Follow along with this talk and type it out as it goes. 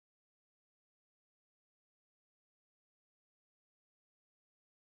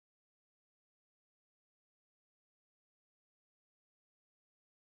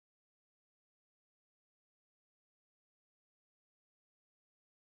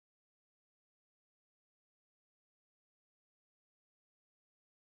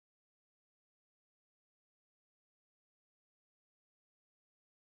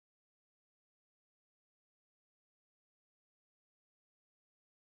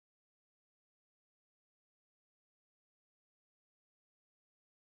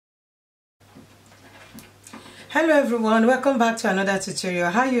Hello everyone, welcome back to another tutorial.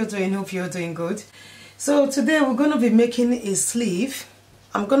 How you doing? Hope you're doing good. So today we're going to be making a sleeve.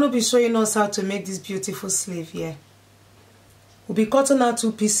 I'm going to be showing us how to make this beautiful sleeve here. We'll be cutting out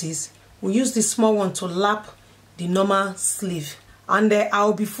two pieces. We'll use the small one to lap the normal sleeve, and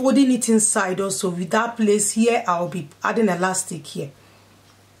I'll be folding it inside also. With that place here, I'll be adding elastic here,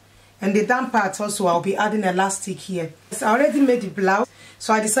 and the down part also I'll be adding elastic here. I already made the blouse,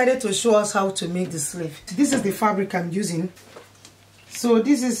 so I decided to show us how to make the sleeve. This is the fabric I'm using. So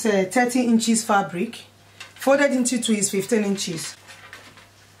this is 30 inches fabric. Folded into two is 15 inches.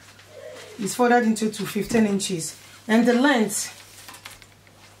 It's folded into two, 15 inches. And the length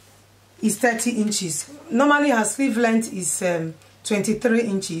is 30 inches. Normally her sleeve length is 23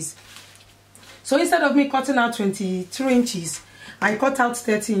 inches. So instead of me cutting out 23 inches, I cut out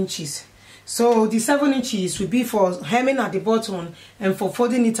 30 inches. So the 7 inches will be for hemming at the bottom and for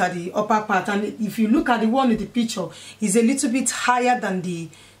folding it at the upper part. And if you look at the one in the picture, it's a little bit higher than the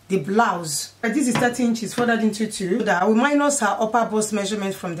blouse. This is 30 inches folded into two. I will minus her upper bust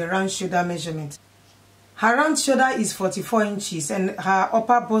measurement from the round shoulder measurement. Her round shoulder is 44 inches and her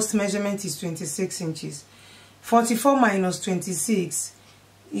upper bust measurement is 26 inches. 44 minus 26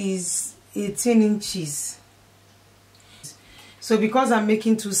 is 18 inches. So because I'm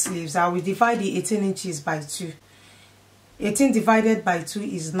making two sleeves, I will divide the 18 inches by 2. 18 divided by 2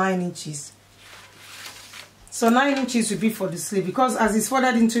 is 9 inches. So 9 inches will be for the sleeve. Because as it's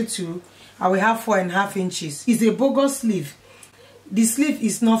folded into two, I will have 4.5 inches. It's a bogus sleeve. The sleeve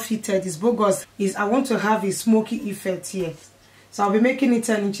is not fitted, it's bogus. I want to have a smoky effect here. So I'll be making it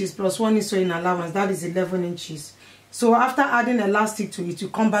 10 inches plus 1 is sewing allowance. That is 11 inches. So after adding elastic to it, you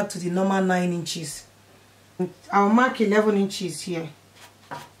come back to the normal 9 inches. I'll mark 11 inches here.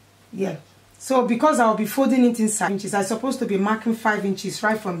 Yeah. So because I'll be folding it inside inches, I'm supposed to be marking 5 inches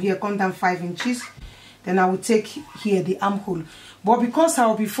right from here, come down 5 inches. Then I will take here the armhole. But because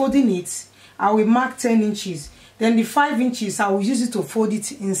I'll be folding it, I will mark 10 inches. Then the 5 inches, I will use it to fold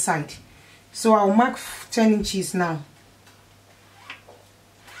it inside. So I'll mark 10 inches now.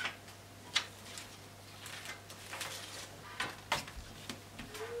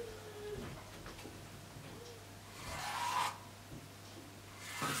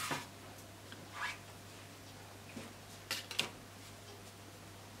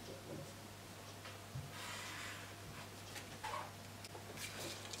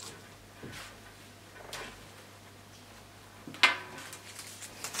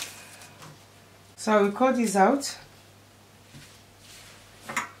 So I will cut this out.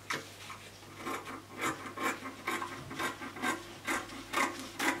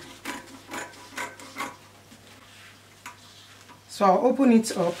 So I'll open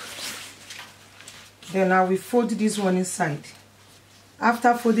it up. Then I will fold this one inside.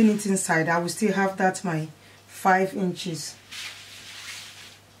 After folding it inside, I will still have that my 5 inches.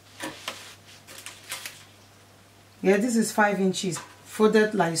 Yeah, this is 5 inches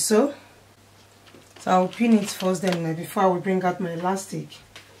folded like so. So I'll pin it first, then before I will bring out my elastic.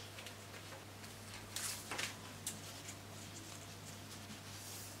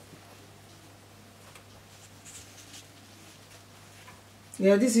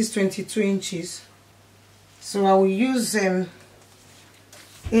 Yeah, this is 22 inches. So I will use 8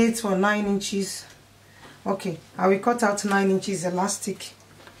 or 9 inches. Okay, I will cut out 9 inches elastic.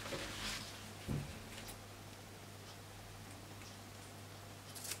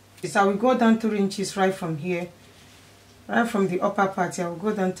 So I will go down 3 inches right from here, right from the upper part. I will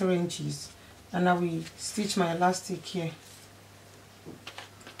go down 3 inches and I will stitch my elastic here.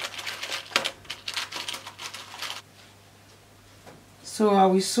 So I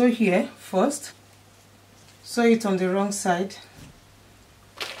will sew here first, sew it on the wrong side.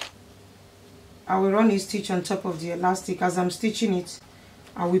 I will run a stitch on top of the elastic. As I'm stitching it,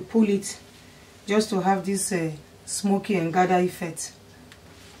 I will pull it just to have this smoky and gather effect.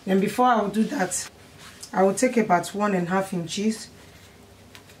 Then before I will do that, I will take about 1.5 inches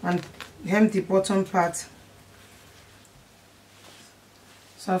and hem the bottom part.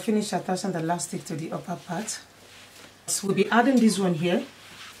 So I'll finish attaching the elastic to the upper part. So we'll be adding this one here.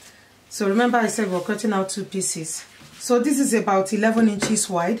 So remember I said we're cutting out two pieces. So this is about 11 inches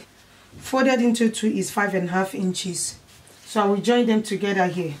wide. Folded into two is 5.5 inches. So I will join them together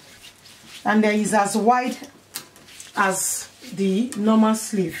here. And there is as wide as the normal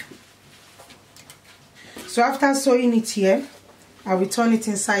sleeve. So after sewing it here, I will turn it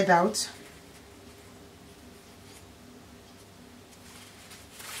inside out.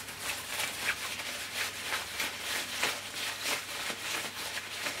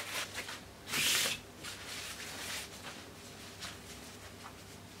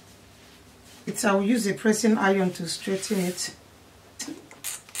 I will use a pressing iron to straighten it.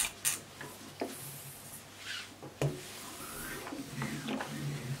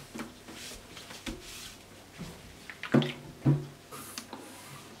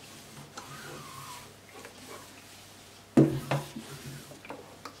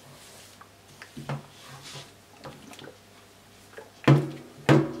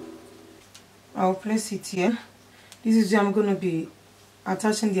 I'll place it here. This is where I'm going to be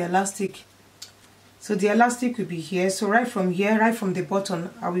attaching the elastic. So the elastic will be here. So right from here, right from the bottom,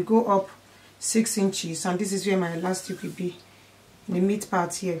 I will go up 6 inches, and this is where my elastic will be, in the mid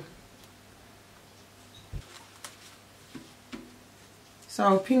part here. So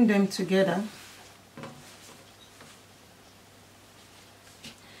I'll pin them together.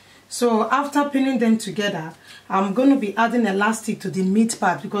 So after pinning them together, I'm going to be adding elastic to the mid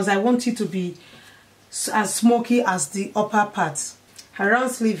part because I want it to be as smoky as the upper part. Her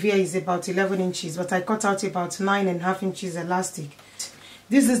round sleeve here is about 11 inches, but I cut out about 9.5 inches elastic.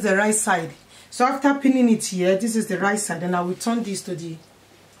 This is the right side. So after pinning it here, this is the right side, and I will turn this to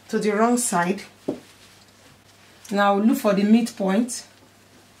the wrong side. Now look for the midpoint.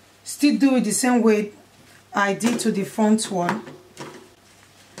 Still do it the same way I did to the front one.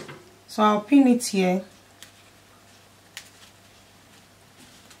 So I'll pin it here.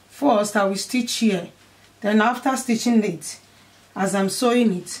 First I will stitch here. Then after stitching it, as I'm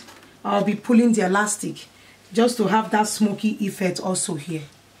sewing it, I'll be pulling the elastic just to have that smoky effect also here.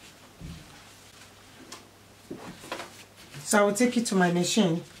 So I will take it to my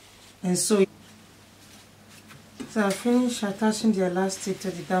machine and sew it. So I finished attaching the elastic to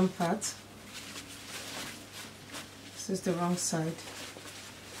the down part. This is the wrong side,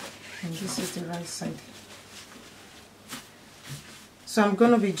 and this is the right side. So I'm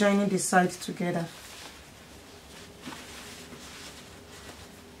going to be joining the sides together.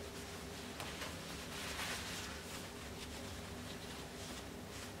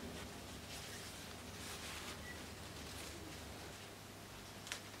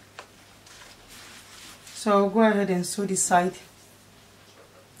 So I'll go ahead and sew the side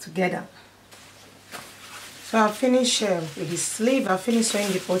together. So I'll finish with the sleeve. I'll finish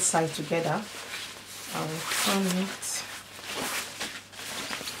sewing the both sides together. I'll turn it.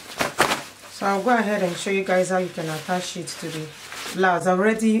 So I'll go ahead and show you guys how you can attach it to the blouse. I've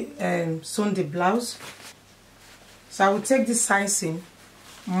already sewn the blouse. So I will take this side seam,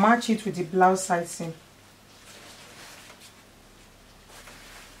 match it with the blouse side seam.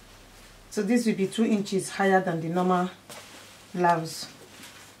 So this will be 2 inches higher than the normal blouse.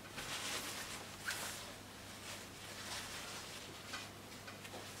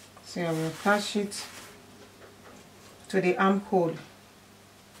 So I will attach it to the armhole.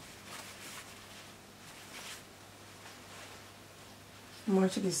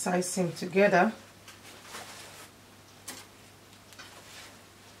 Match the side seam together.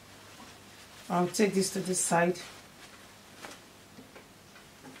 I'll take this to this side.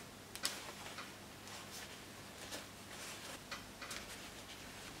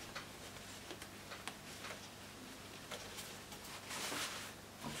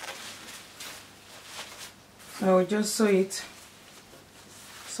 I will just sew it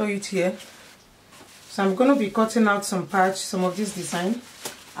here. So I'm going to be cutting out some patch, some of this design.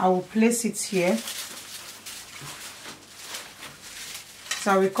 I will place it here.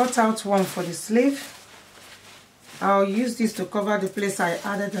 So I will cut out one for the sleeve. I'll use this to cover the place I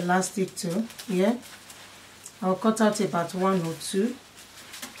added elastic to here. I'll cut out about 1 or 2.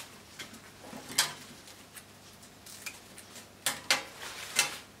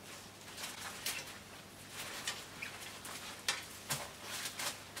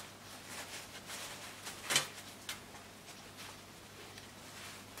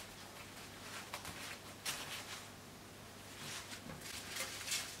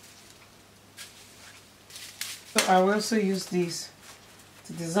 So I will also use this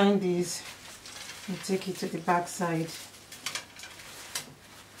to design this and take it to the back side.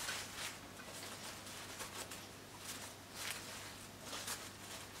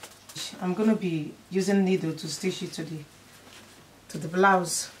 I'm going to be using needle to stitch it to the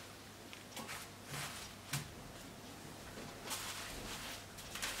blouse.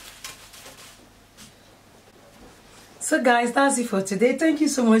 So guys, that's it for today. Thank you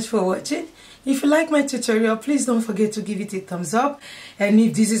so much for watching. If you like my tutorial, please don't forget to give it a thumbs up. And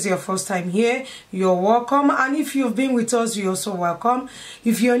if this is your first time here, you're welcome. And if you've been with us, you're also welcome.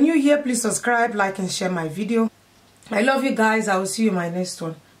 If you're new here, please subscribe, like, and share my video. I love you guys. I will see you in my next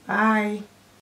one. Bye.